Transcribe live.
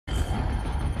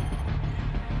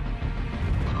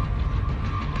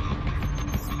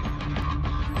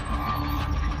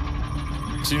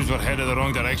Seems we're headed the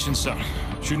wrong direction, sir.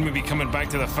 Shouldn't we be coming back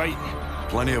to the fight?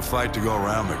 Plenty of fight to go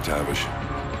around, McTavish.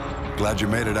 Glad you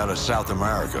made it out of South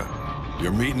America.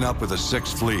 You're meeting up with the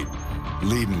 6th Fleet,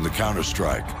 leading the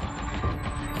counterstrike.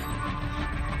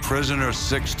 Prisoner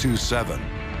 627.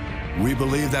 We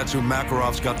believe that's who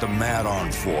Makarov's got the Mad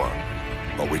on for,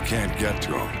 but we can't get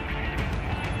to him.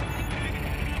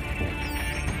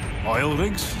 Oil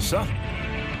rigs, sir?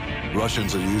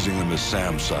 Russians are using them as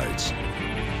SAM sites.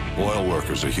 Oil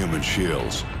workers are human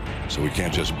shields, so we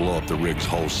can't just blow up the rigs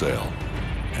wholesale.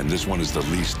 And this one is the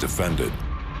least defended.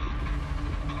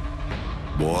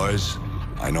 Boys,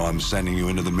 I know I'm sending you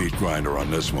into the meat grinder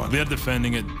on this one. They're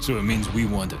defending it, so it means we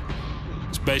want it.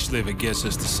 Especially if it gets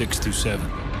us to 627.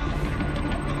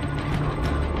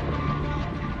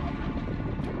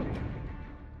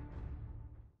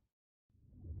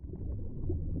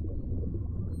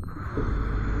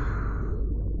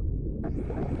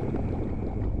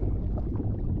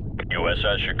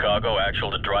 USS Chicago,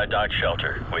 actual to dry dock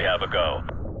shelter. We have a go.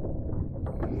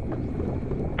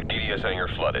 DDS hangar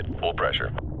flooded. Full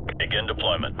pressure. Begin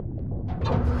deployment.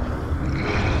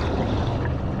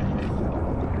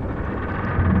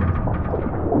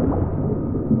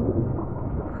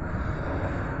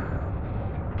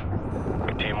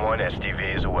 Team 1,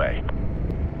 SDV is away.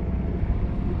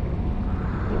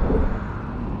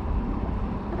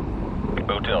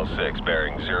 Hotel 6,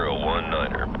 bearing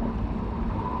 019er.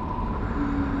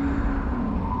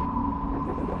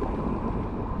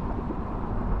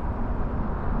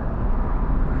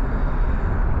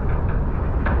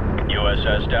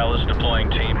 USS Dallas deploying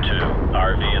Team 2.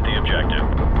 RV at the objective.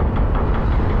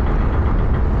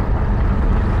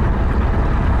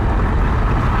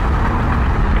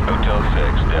 Hotel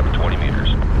 6, depth 20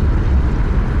 meters.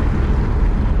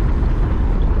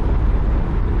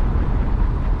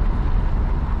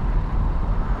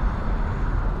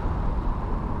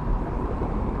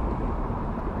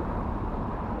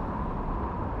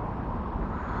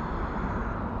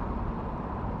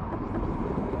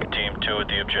 Team 2 at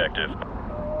the objective.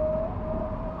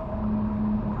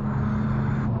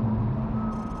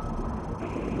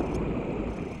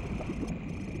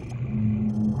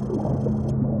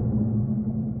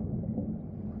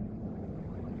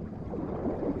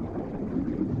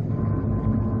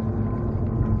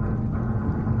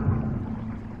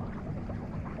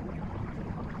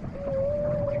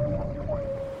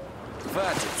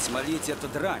 Хватит смолить эту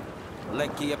дрань.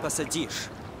 Лекки я посадишь.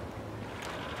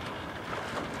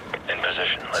 In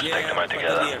position. Let's take them out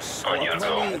together. On your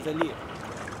go. Подали.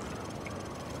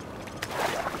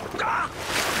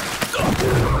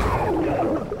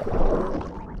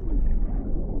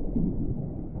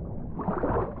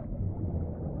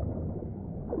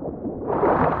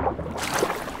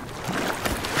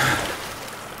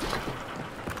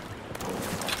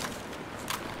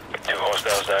 Two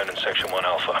hostiles down in Section 1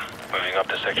 Alpha. Moving up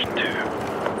to Section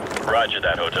 2. Roger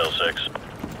that, Hotel 6.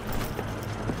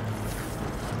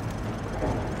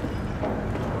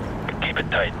 Keep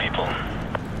it tight, people.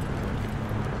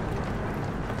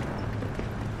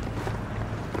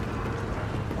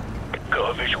 Got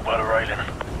a visual battle riding.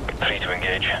 Free to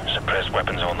engage. Suppressed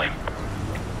weapons only.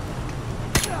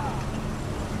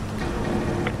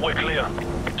 We're clear.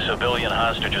 Civilian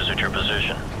hostages at your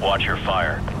position. Watch your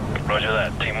fire. Roger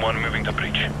that. Team 1 moving to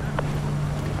breach.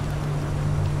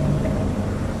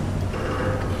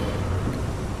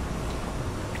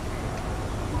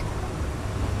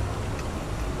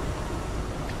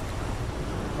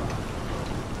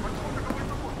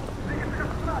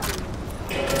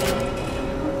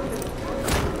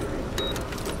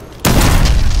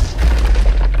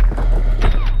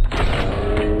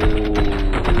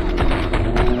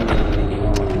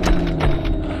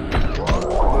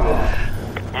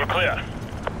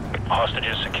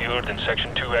 Hostages secured in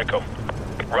Section 2 Echo.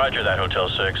 Roger that, Hotel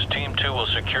 6. Team 2 will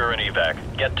secure an evac.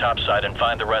 Get topside and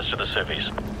find the rest of the civvies.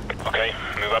 Okay,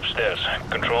 move upstairs.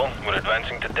 Control, we're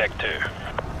advancing to Deck 2.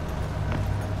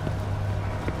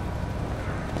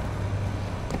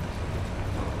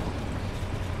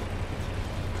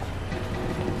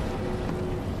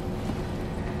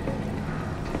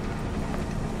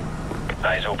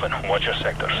 Eyes open. Watch your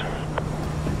sectors.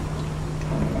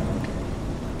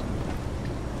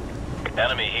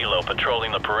 Enemy helo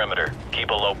patrolling the perimeter. Keep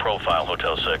a low profile,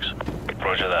 Hotel 6.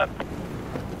 Roger that.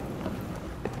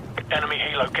 Enemy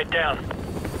helo, get down.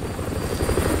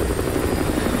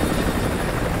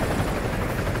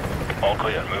 All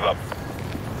clear, move up.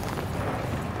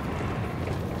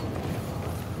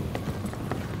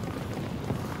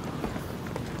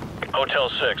 Hotel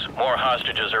 6, more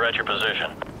hostages are at your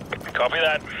position. Copy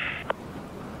that.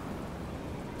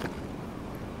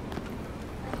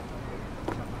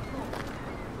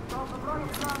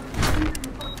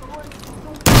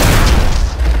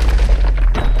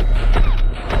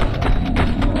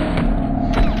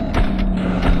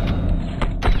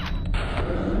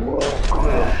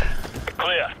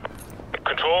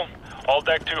 All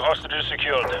deck 2 hostages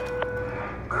secured.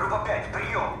 Группа 5,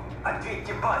 прием!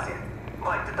 Ответьте базе!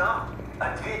 Мать, ты там?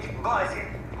 Ответь базе!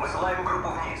 Мы слаем группу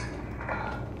вниз.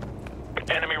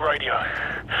 Enemy radio.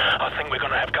 I think we're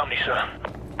gonna have company, sir.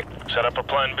 Set up a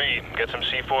plan B. Get some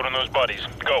C4 on those bodies.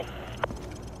 Go.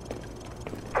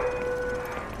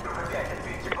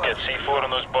 Get C4 on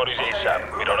those bodies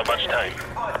ASAP. We don't have much time.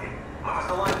 Мы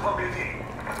высылаем вам людей.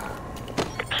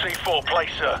 C4,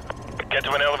 place, sir. Get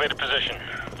to an elevated position.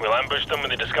 We'll ambush them when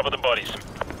they discover the bodies.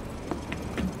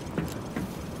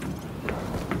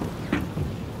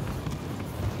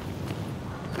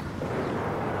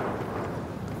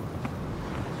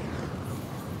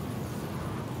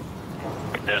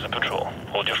 There's a patrol.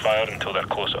 Hold your fire until they're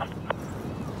closer.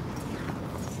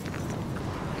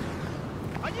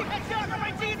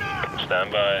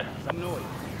 Stand by.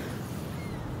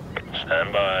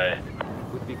 Stand by.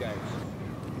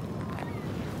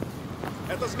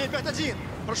 Это Змей 5-1.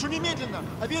 Прошу немедленно.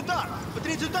 Авиадар по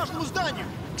третьеэтажному зданию.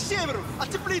 К северу от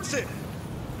теплицы.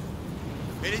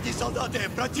 Впереди солдаты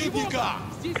противника.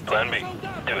 Plan B.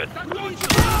 Do it.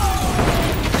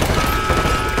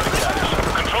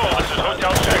 Control, this is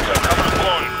Hotel 6. Our cover is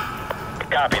blown.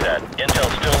 Copy that. Intel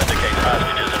still indicates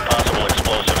hostages and possible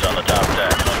explosives on the top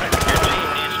deck. Your team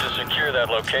needs to secure that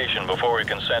location before we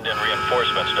can send in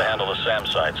reinforcements to handle the SAM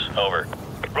sites. Over.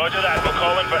 Roger that. We'll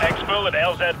call in for Exfil at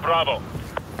LZ Bravo.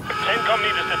 CENTCOM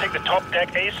needs us to take the top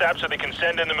deck ASAP so they can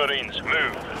send in the Marines.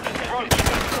 Move.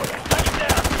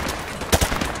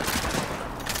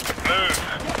 Move.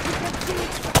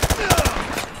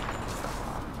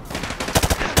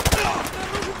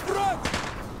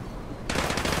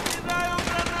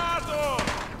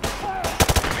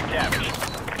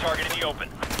 Target in the open.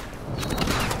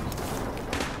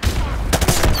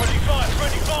 Friendly fire!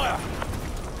 Friendly fire!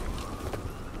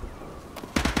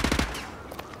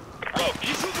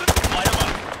 Light him up.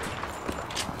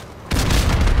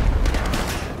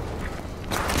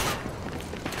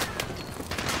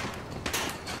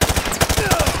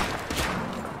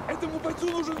 Этому бойцу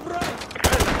нужен враг.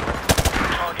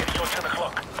 Target, you're 10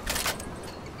 o'clock.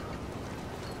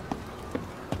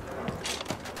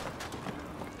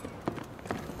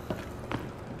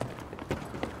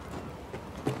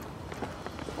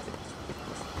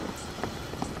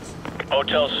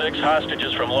 Hotel 6,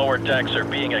 hostages from lower decks are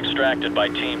being extracted by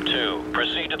Team 2.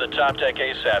 Proceed to the top deck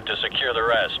ASAP to secure the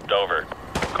rest. Over.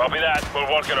 Copy that. We're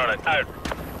working on it. Out.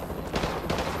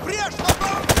 Брешь,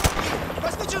 направо!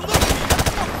 Возьмите внутрь!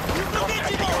 Не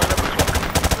убейте его!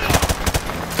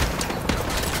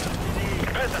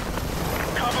 Peasant,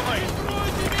 cover me.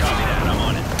 Copy that. I'm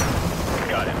on it.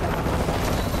 Got it.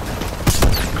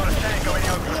 Got a tango in the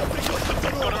open.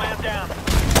 Got a man down.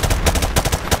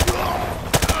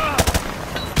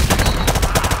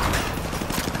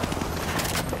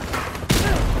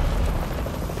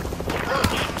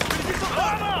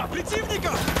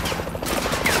 Противника!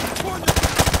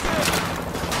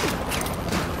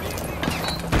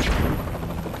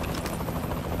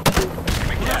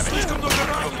 У нас слишком много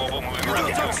раненых!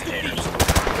 Придется отступить!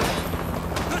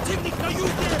 Противник на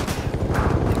юге!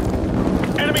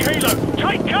 Enemy helo!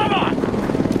 Take cover!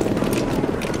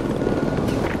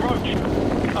 Roach,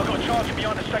 I've got a target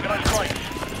behind the second-hand crate.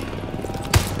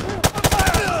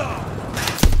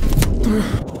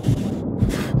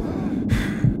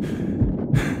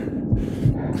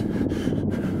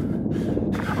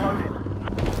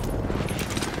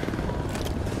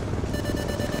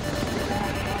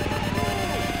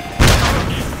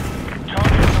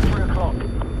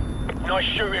 Nice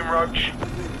shooting, Roach.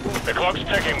 The clock's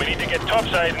ticking. We need to get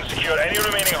topside and secure any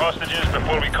remaining hostages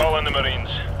before we call in the Marines.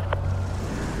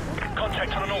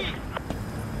 Contact on the north.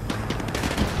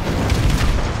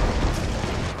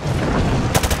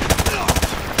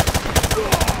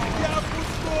 Я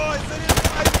пустой!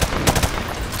 Заряжай!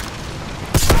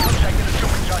 Contacting the two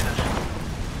containers.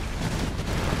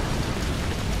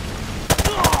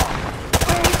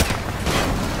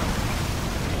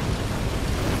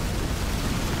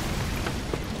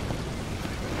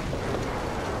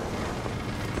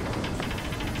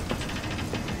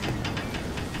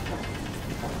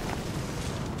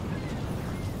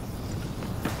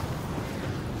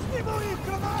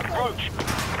 Roach,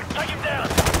 take him down!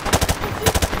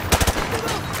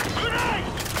 Grenade!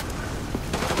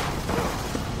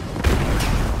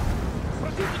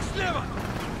 Противник слева!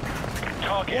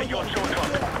 Target at your 2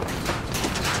 o'clock.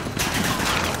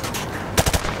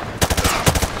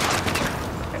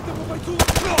 Этому бойцу...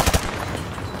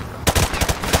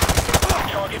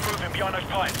 Target moving beyond those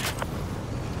pipes.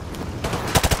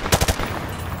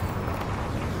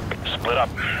 Split up.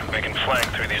 We can flank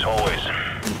through these hallways.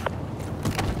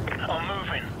 I'm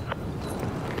moving.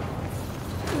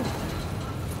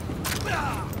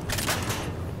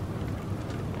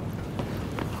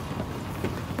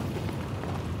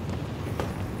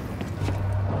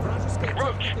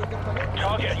 Roach!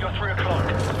 Target at your 3 o'clock.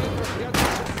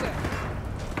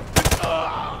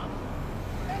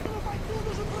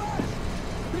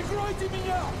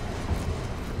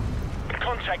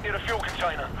 Contact near the fuel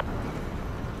container.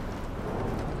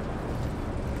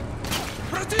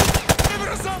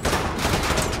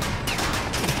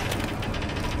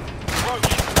 Roach!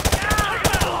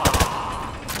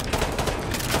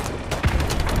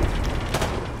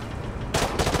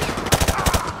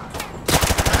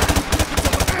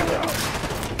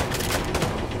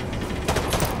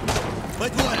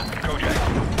 Kojak,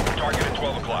 target at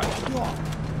 12 o'clock.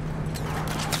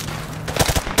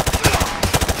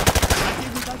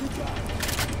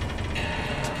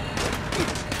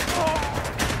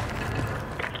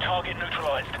 Target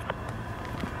neutralized.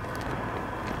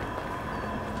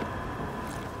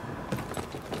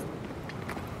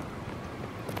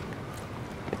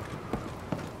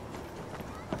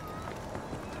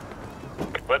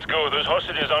 Let's go. Those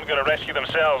hostages aren't going to rescue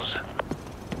themselves.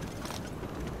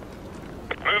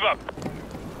 Move up.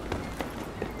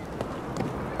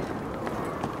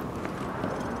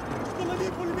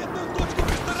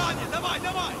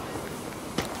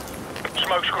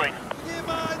 Smoke screen.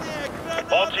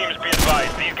 All teams be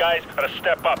advised, these guys are a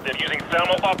step up. They're using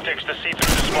thermal optics to see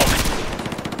through the smoke.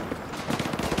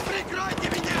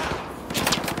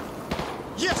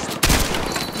 Yes!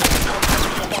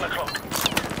 Contact at 1 o'clock.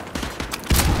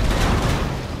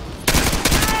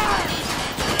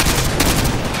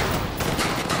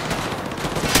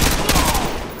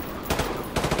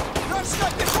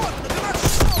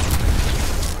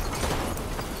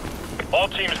 All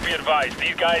teams be advised,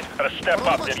 these guys are a step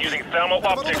up. They're using thermal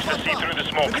optics to see through the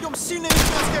smoke. Ведем сильное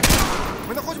веганское огонь.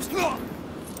 Мы находимся...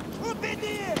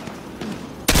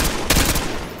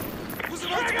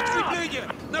 Вызывайте подкрепление!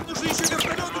 Нам нужны еще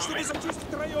вертолеты, чтобы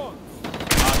зачистить район!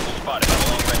 Hostile spotted on a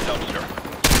long red dumpster.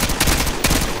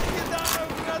 Кидаю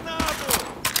гранату!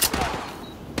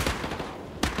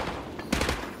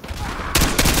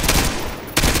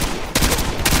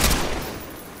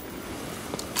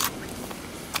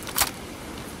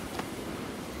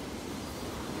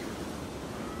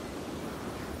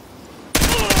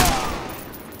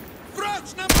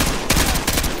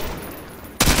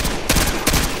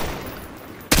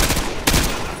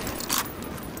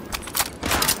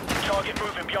 Target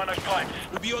moving beyond those pipes.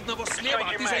 Убью одного слева,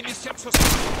 а ты займись тем, что... Hostile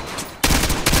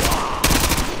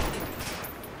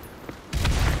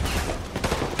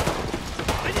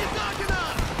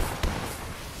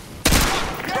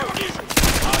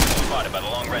spotted by the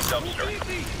long red dumpster.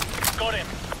 Got him.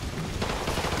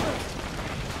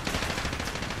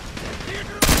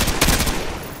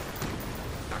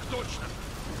 Так точно!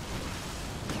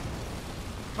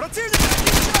 Противник!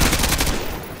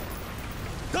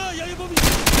 Да, я его вижу!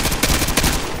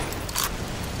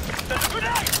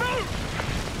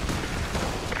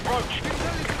 Roach,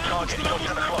 target till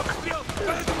 10 o'clock.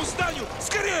 По этому зданию!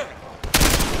 Скорее!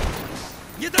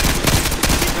 Не дайте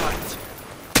бегать!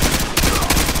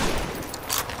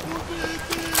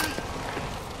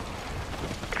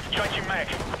 Changing mag.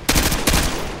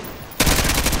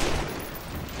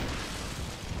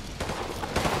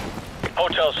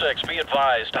 Hotel 6, be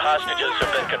advised, hostages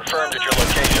have been confirmed at your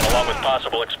location along with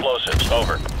possible explosives.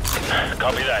 Over.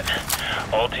 Copy that.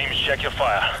 All teams check your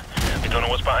fire. We don't know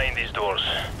what's behind these doors.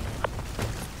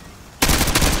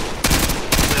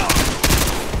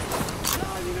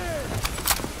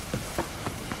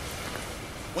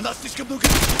 У нас слишком много...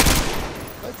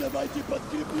 Давайте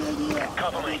подкрепление!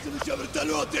 Еще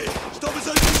вертолеты! Чтобы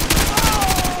залезть!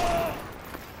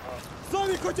 С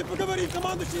вами хоть поговорить,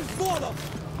 командующий взводом!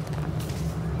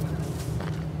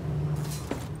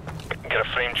 Get a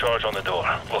frame charge on the door.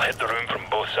 We'll hit the room from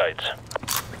both sides.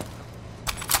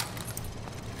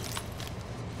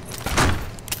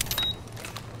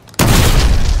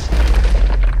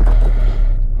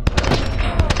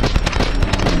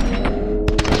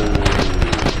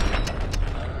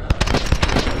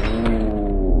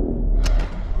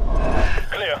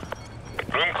 Clear.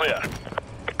 Room clear.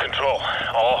 Control.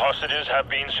 All hostages have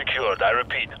been secured. I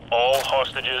repeat, all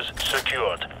hostages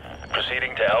secured.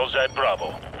 Proceeding to LZ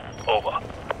Bravo. Over.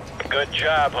 Good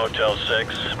job, Hotel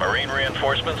 6. Marine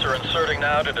reinforcements are inserting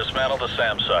now to dismantle the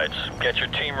SAM sites. Get your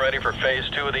team ready for Phase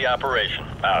 2 of the operation.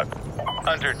 Out.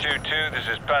 Hunter 2-2, this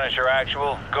is Punisher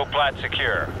Actual. Go plat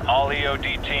secure. All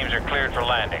EOD teams are cleared for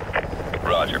landing.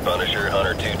 Roger, Punisher.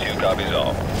 Hunter 2-2 copies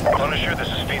all. Punisher,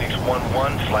 this is Phoenix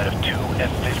 1-1, flight of 2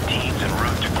 F-15s en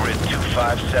route to grid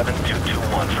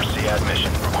 257221 for SEAD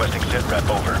mission. Requesting sit rep,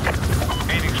 over.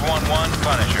 Phoenix 1-1,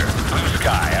 Punisher. Blue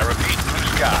sky, I repeat, blue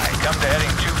sky. Come to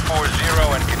heading 240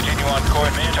 and continue on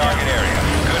course to target area.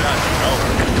 Good hunting,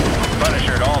 over.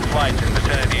 Punisher at all flights in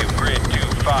vicinity of grid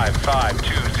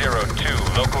 255202.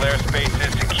 Local airspace is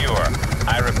secure.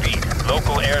 I repeat,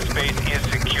 local airspace is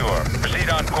secure. Proceed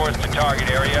on course to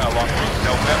target area along route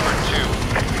November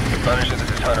 2. Punisher, this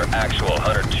is Hunter Actual.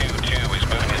 Hunter 2-2 is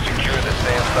moving to secure the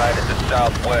SAM site at the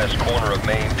southwest corner of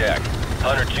main deck.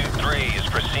 Hunter 2-3 is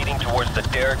proceeding towards the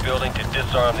derrick building to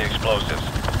disarm the explosives.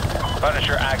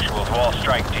 Punisher Actual to all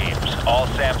strike teams. All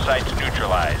SAM sites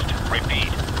neutralized.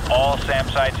 Repeat, all SAM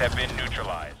sites have been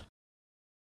neutralized.